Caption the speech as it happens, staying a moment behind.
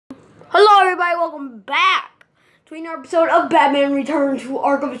Hello everybody, welcome back to another episode of Batman Return to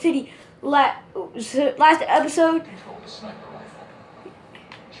Arkham City. Last episode...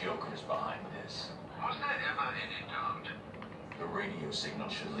 Joker's behind this. Was there ever any doubt? The radio signal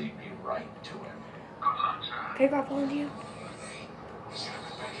should lead me right to him. Good luck, sir. Can I grab hold of you? We should have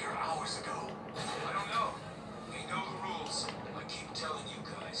been back here hours ago. I don't know. We know the rules. I keep telling you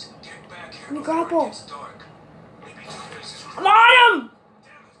guys, get back here Let me before grapple. it gets dark. Maybe two places. I'm on him!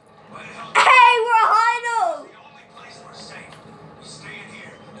 Why the hell? Hey, we're behind him! The only place we're safe. We stay in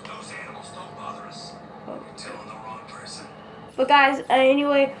here, and those animals don't bother us. You're telling the wrong person. But guys,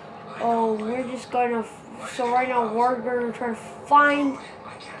 anyway, we're just gonna... So right now we're gonna try to find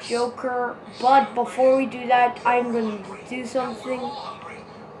Joker. But before we do that, I'm gonna do something.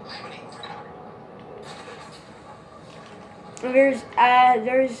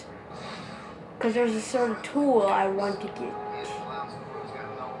 Because there's a certain tool I want to get.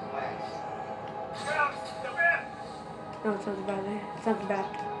 No, it's not the Batman. It's not the Bat.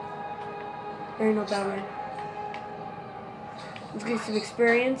 There ain't no Batman. Let's get some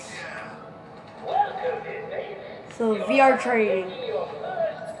experience. So, VR training.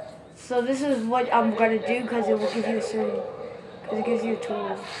 So this is what I'm gonna do because it will give you a certain... Because it gives you a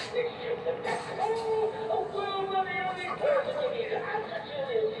tool.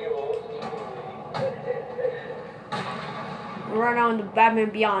 We're on the Batman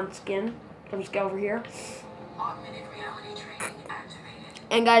Beyond skin. I'll just go over here.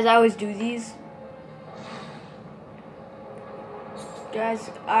 And guys, I always do these. Guys,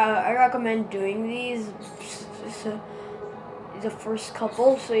 I recommend doing these the first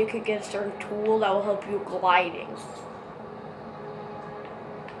couple so you could get a certain tool that will help you gliding.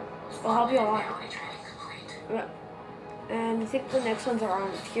 It'll help you a lot. Yeah. And I think the next ones are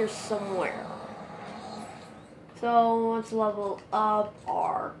on here somewhere. So let's level up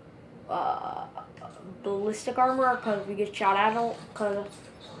our ballistic armor because we get shot at it. Because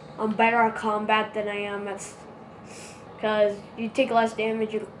I'm better at combat than I am at. Because you take less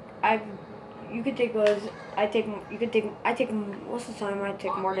damage. You could take less. I take most of the time. I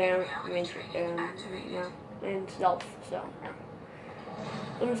take more damage and stealth. So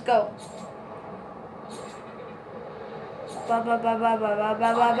let's go.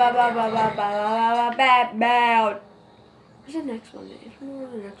 Where's the next one? I don't know where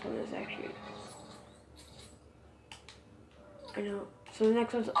the next one is actually. I know. So the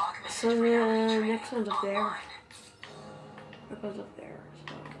next one's up there. It goes up there.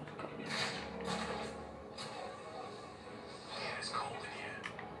 So let's go there. Yeah, it's cold in here.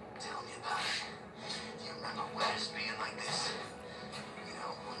 Tell me about it. You remember Wes being like this? You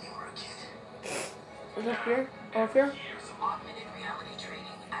know, when you were a kid. Is up here? Up here? Augmented reality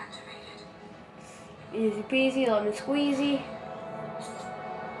training activated. Easy peasy, lemon squeezy.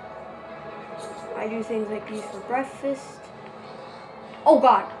 I do things like these for breakfast. Oh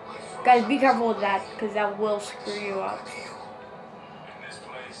god! Guys, be careful with that, because that will screw you up. In this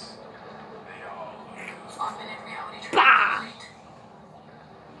place, they all Bah!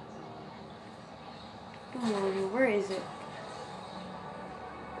 Come on, where is it?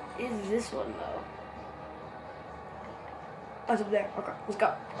 Is this one though? Oh, it's up there. Okay, let's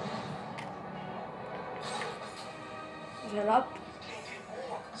go. Is that up?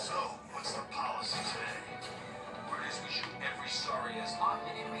 So, what's the policy today? Word is we shoot every story as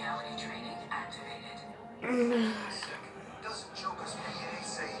augmented reality training activated. Doesn't Joker's PA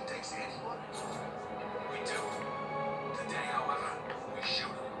say he takes anyone? We do. Today, however, we shoot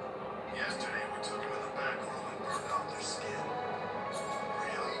him. Yesterday, we took him in the back room and burned out their skin.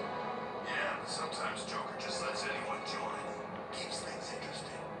 Really? Yeah, but sometimes Joker just lets anyone join. Keeps things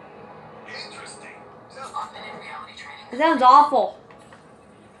interesting. Interesting? Augmented reality training. That sounds awful.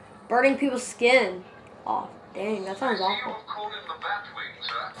 Burning people's skin. Oh, dang, that sounds awful. Called in the Batwing,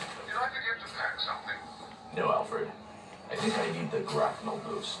 sir. Did I forget to pack something? No, Alfred. I think I need the grapnel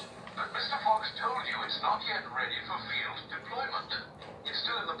boost. But Mr. Fox told you it's not yet ready for field deployment. It's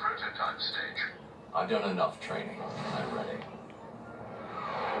still in the prototype stage. I've done enough training. I'm ready.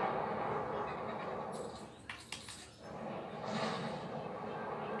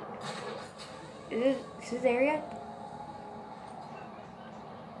 Is this area?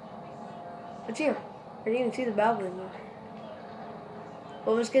 What's here? I didn't even see the bell window.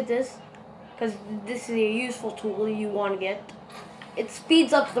 Well, let's get this. Because this is a useful tool you want to get. It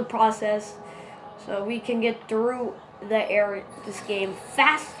speeds up the process. So we can get through this game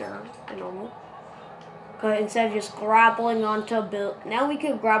faster than normal. Instead of just grappling onto now we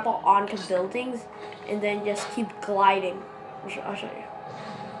can grapple onto buildings and then just keep gliding. I'll show you.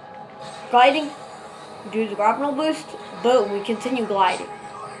 Gliding, do the grapnel boost, boom, we continue gliding.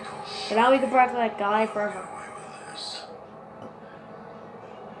 But now we can practice that guy forever.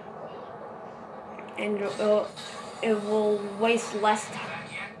 And it will waste less time.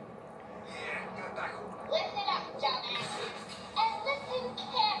 Listen up, dumbass, and listen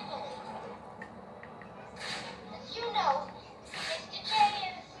carefully. As you know, Mr. J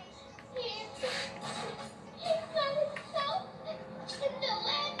he's not himself. And the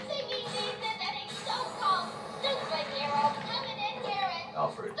last thing he needs is any so-called superhero coming in here and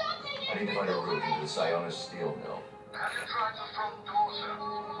Alfred, stopping I need to find a route through the Sionis steel mill. Have you tried the front door, sir?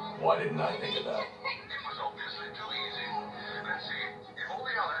 Why didn't I think of that? It was obviously too easy. Let's see. If all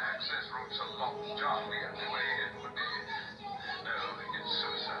the other access routes are locked, John, the only way in would be... No, it's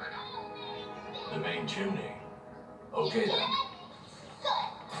suicide. The main chimney. Okay then.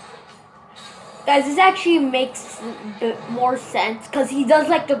 Guys, this actually makes more sense because he does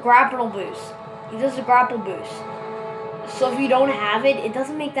like the grapple boost. He does the grapple boost. So if you don't have it, it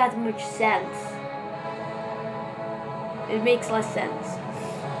doesn't make that much sense. It makes less sense.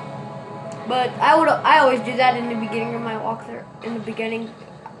 But I always do that in the beginning of my walkthrough. In the beginning,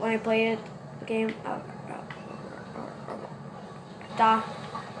 when I play the game. Da.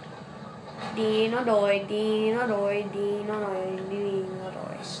 Dino doy, dino doy, dino doy, dino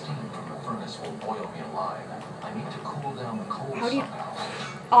doy. The steam from the furnace will boil me alive. I need to cool down the coal How do you-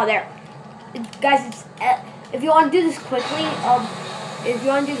 somehow. Oh, there. Guys, it's if you want to do this quickly, if you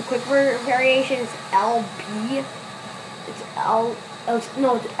want to do the quick variation, it's LP. It's it's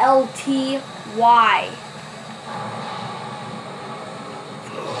LTY.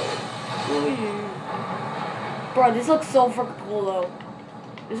 Bro, this looks so freaking cool though.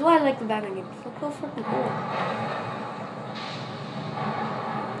 This is why I like the Batman games. It looks so freaking cool.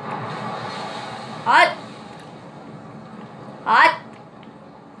 Hot. Hot.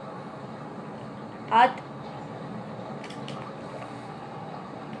 Hot.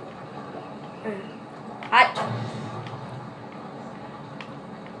 Hot.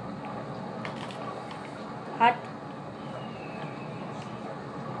 Hot.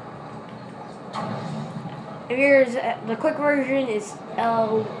 Here's the quick version is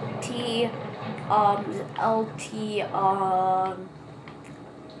LT.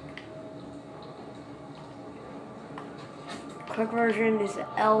 Quick version is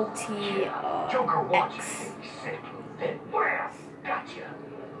LT. Joker wants X. you to be sick. Then wham! Gotcha.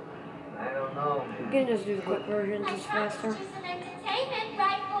 I don't know. You can just do the quick version, I just promise faster. you some entertainment,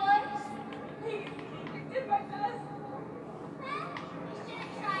 right, boys? Did my best. You should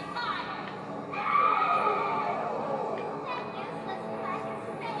have tried harder. That useless precious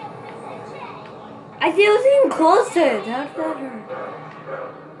failed, Mr. J. I think it was even closer. That's better.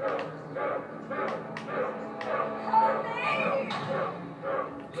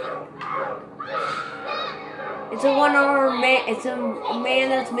 It's a one-arm man. It's a man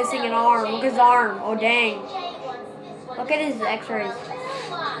that's missing an arm. Look at his arm. Oh dang. Look at his X-rays.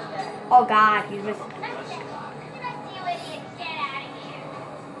 Oh god, he's missing. The rest of you idiots, get out of here.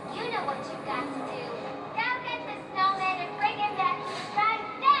 You know what you've got to do. Go get the snowman and bring him back here right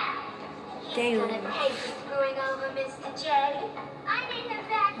now. He's Damn. gonna pay for screwing over Mr. J. I need him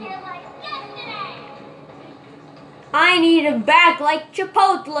back here like yesterday. I need him back like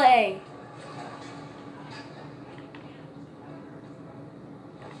Chipotle.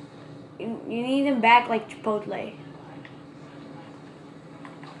 You need him back like Chipotle.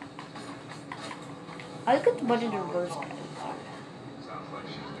 I look at the budget reverse. Sounds like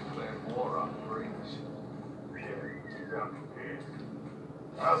she's declared war on brains.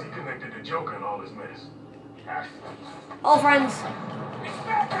 How's he connected to Joker and all this mess? Oh, friends.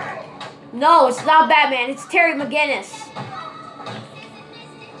 No, it's not Batman. It's Terry McGinnis.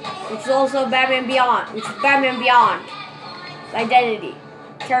 Which is also Batman Beyond. Which is Batman Beyond. His identity.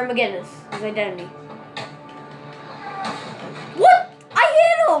 Terry McGinnis. His identity. What? I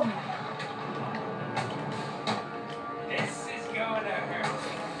hit him! This is going to hurt.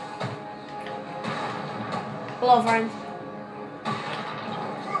 Hello, friends.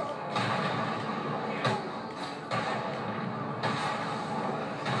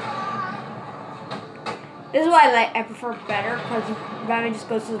 This is why I prefer better, because Batman just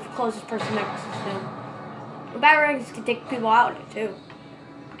goes to the closest person next to him. But Batman just can take people out too.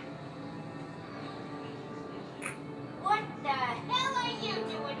 What the hell are you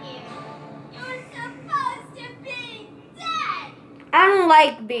doing here? You're supposed to be dead! I don't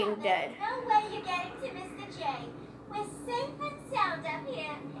like being dead. No way you're getting to Mr. J. We're safe and sound up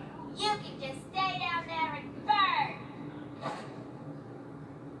here. You can just stay down there and burn.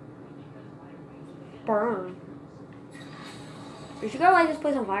 Burn. You should go light this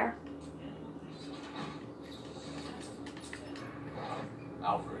place on fire.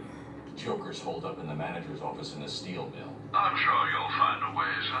 Alfred, Joker's holed up in the manager's office in the steel mill. I'm sure you'll find a way,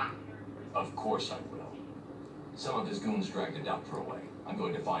 son. Of course I will. Some of his goons dragged the doctor away. I'm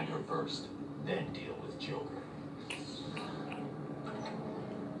going to find her first, then deal with Joker.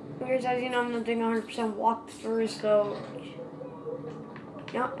 Viewers, as you know, I'm not doing 100% walkthrough, so...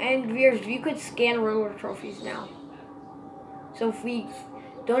 No, and viewers, you could scan Riddler trophies now. So if we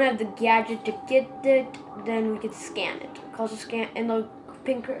don't have the gadget to get it, then we could scan it. Also scan, and the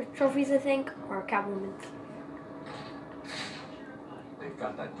pink trophies, I think, are Catwoman's. They've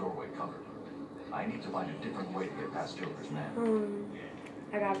got that doorway covered. I need to find a different way to get past Joker's man.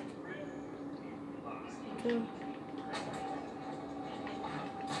 I got it. Two.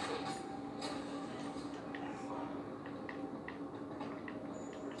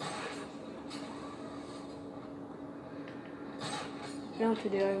 I know what to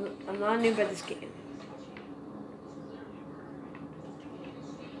do. I'm not new by this game.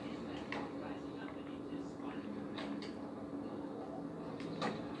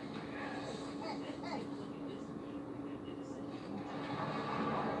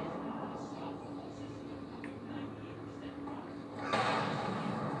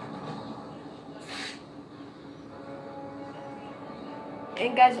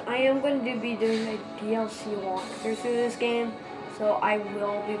 And guys, I am going to be doing a DLC walkthrough through this game, so I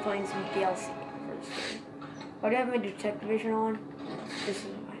will be playing some DLC for this game. Why do I have my detective vision on? This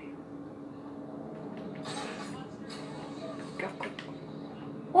is why.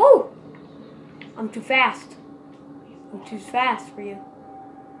 Oh! I'm too fast. I'm too fast for you.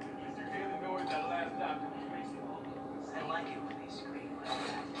 I like it when they scream.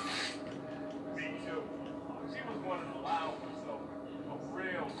 Me too. She was one of the loud ones, though. A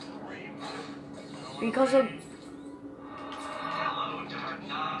real screamer. Because of... Hello, Dark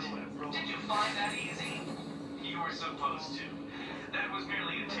Knight. Did you find that easy? You were supposed to. That was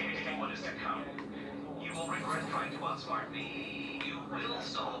merely a taste of what is to come. You will regret trying to outsmart me. You will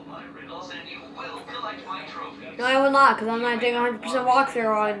solve my riddles, and you will collect my trophies. No, I will not, because I'm not doing 100%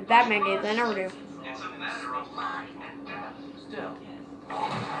 walkthrough on Batman games. I never do. It's a matter of life and death. Still,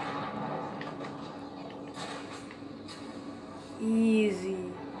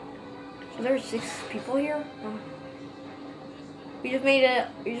 Easy. So there's 6 people here? Oh. We just made it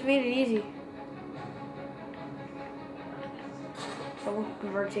easy. So we'll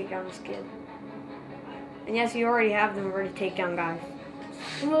convert take down this kid. And yes, you already have the reverted takedown guy.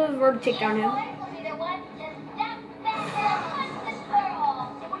 We'll reverted take down him.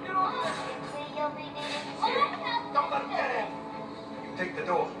 Don't let him get in. You take the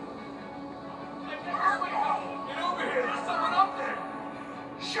door. Get over here. There's someone up there.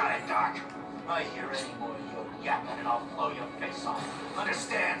 Shut it, Doc. I hear any more of your yapping and I'll blow your face off.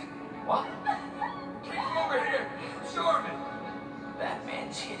 Understand? What? Keep him over here. Show me.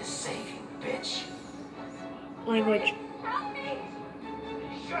 Batman's here to save you, bitch. Language.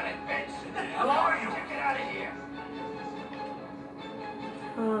 Shut it, bitch. Who are you? Get out of here.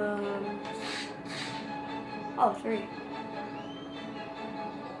 Oh, 3.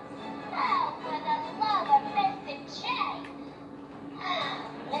 Oh, for the love of Mr. J.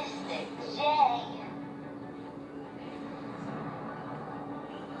 Mr. J.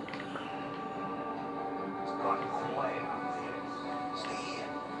 It's gone quiet out there. Stay here.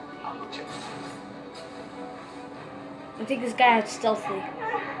 I'll go check. I think this guy is stealthy.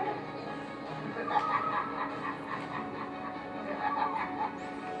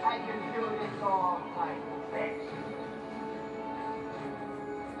 I can do this all night, bitch.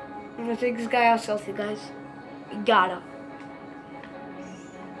 I'm gonna take this guy out stealthy, guys. You gotta.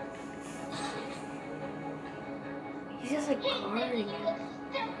 He's just like He's guarding making you him. look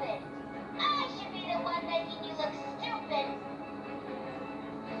stupid. I should be the one making you look stupid.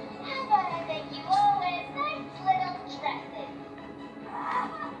 How about I make you all wear nice little dresses?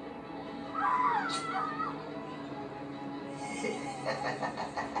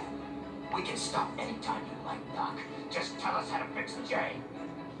 We can stop anytime you like, Doc. Just tell us how to fix the J.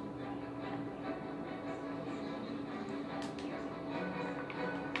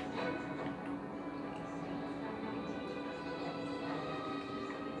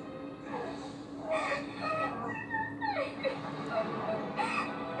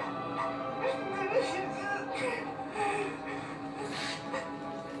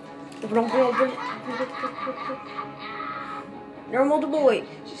 Open. There are multiple ways.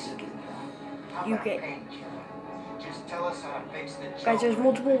 You can. Just tell us how to fix the J. Guys, there's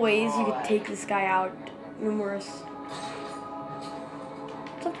multiple ways you could take this guy out. Numerous.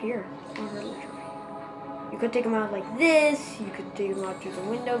 What's up here? Oh, Riddler trophy. You could take him out like this. You could take him out through the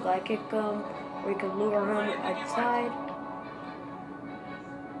window, glide kick him, or you could lure him outside.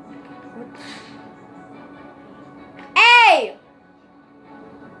 Hey!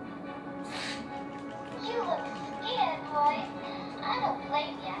 You look scared, boy. I don't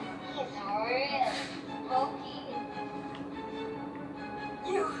blame ya. He's real smoky.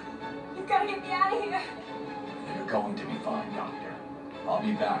 You gotta get me out of here. You're going to be fine, Doctor. I'll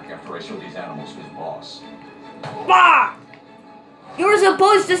be back after I show these animals who's boss. Bah! You were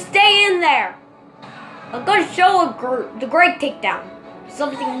supposed to stay in there. I'm gonna show the great takedown.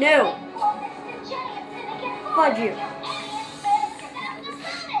 Something new. Fudge you.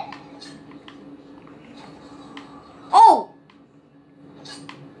 Oh!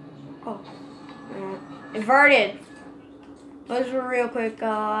 Oh. Inverted. Those were real quick.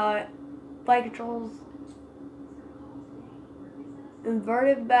 Flight controls.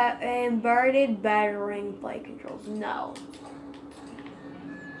 Inverted battering flight controls. No.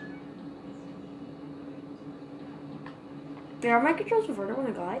 Yeah, are my controls inverted when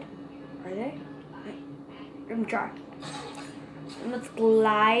I glide? Are they? Let me try. And let's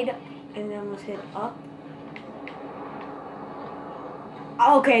glide, and then let's hit up.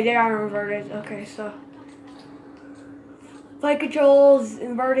 Okay, they are inverted. Okay, so flight controls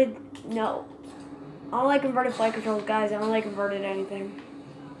inverted. No, I don't like inverted flight controls, guys. I don't like inverted anything.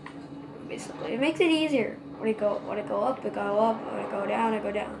 Basically, it makes it easier. When I go up, I go up. When I go down, I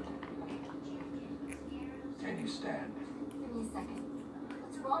go down. Can you stand? Give me a second.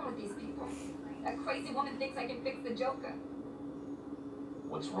 What's wrong with these people? That crazy woman thinks I can fix the Joker.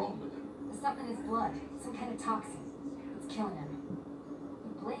 What's wrong with him? There's something in his blood. Some kind of toxin. It's killing him. He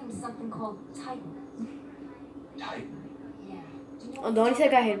blames something called Titan. Titan? Yeah. Do you know Oh, the only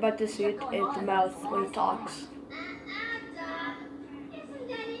thing I hate about this suit is the mouth when he talks. Doc. Isn't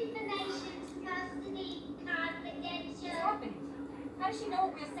that information supposed to be confidential? what's happening? How does she know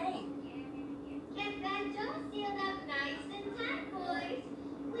what we're saying? Get that door sealed up nice and tight, boys.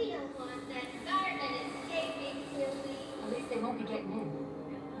 We don't want that Garmin escaping, will we? At least they won't be getting in.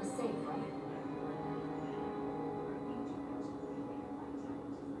 We're safe, right?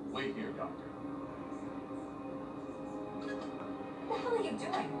 Wait here, Doctor. What the hell are you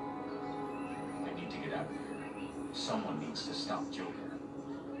doing? I need to get out of here. Someone needs to stop Joker.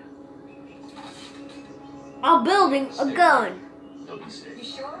 I'm building a gun. He'll be You safe.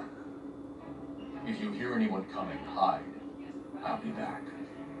 sure? If you hear anyone coming, hide. I'll be back.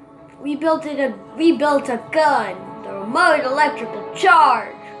 We built a gun. The remote electrical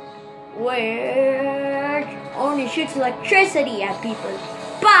charge, which only shoots electricity at people.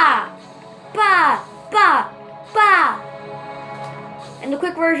 Bah! Bah! Bah! Bah! And the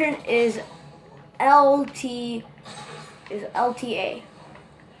quick version is LTA.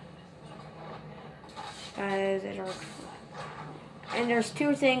 And there's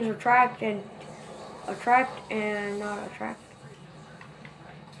two things: attract and not attract.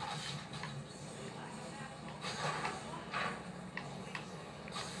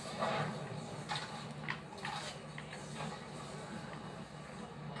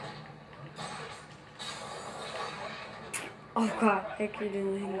 Oh god, I actually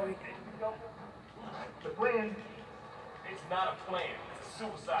didn't think of it. The plan? It's not a plan. It's a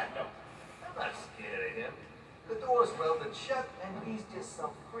suicide note. I'm not scared of him. The door's welded shut, and he's just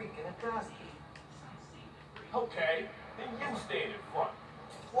some freak in a costume. Okay, then you stand in front.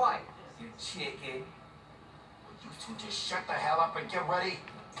 Why, you chicken? Will you two just shut the hell up and get ready?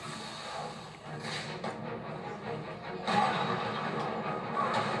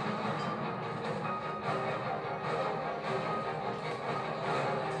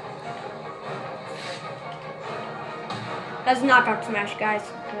 That's knockout smash, guys.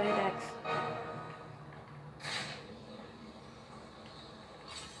 Good X.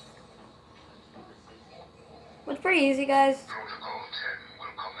 It's pretty easy, guys. Protocol 10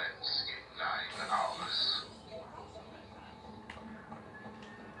 will commence in 9 hours.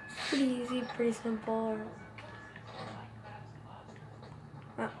 Pretty easy, pretty simple.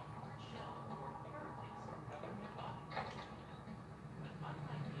 Oh.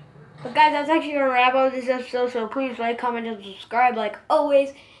 But guys, that's actually gonna wrap up this episode. So please like, comment, and subscribe, like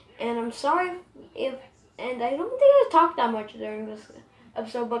always. And I'm sorry and I don't think I talked that much during this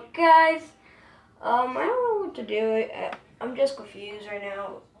episode. But guys, I don't know what to do. I'm just confused right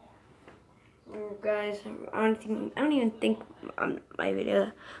now. Guys, I don't even think my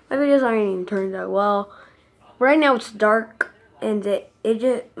videos aren't even turned out well. Right now it's dark, and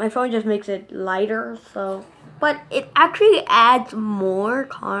my phone just makes it lighter. So, but it actually adds more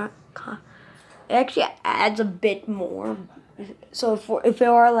it actually adds a bit more. So if it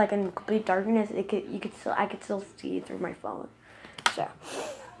were like in complete darkness, I could still see through my phone. So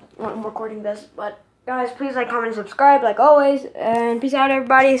when I'm recording this, but guys, please like, comment, and subscribe like always, and peace out,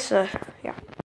 everybody. So.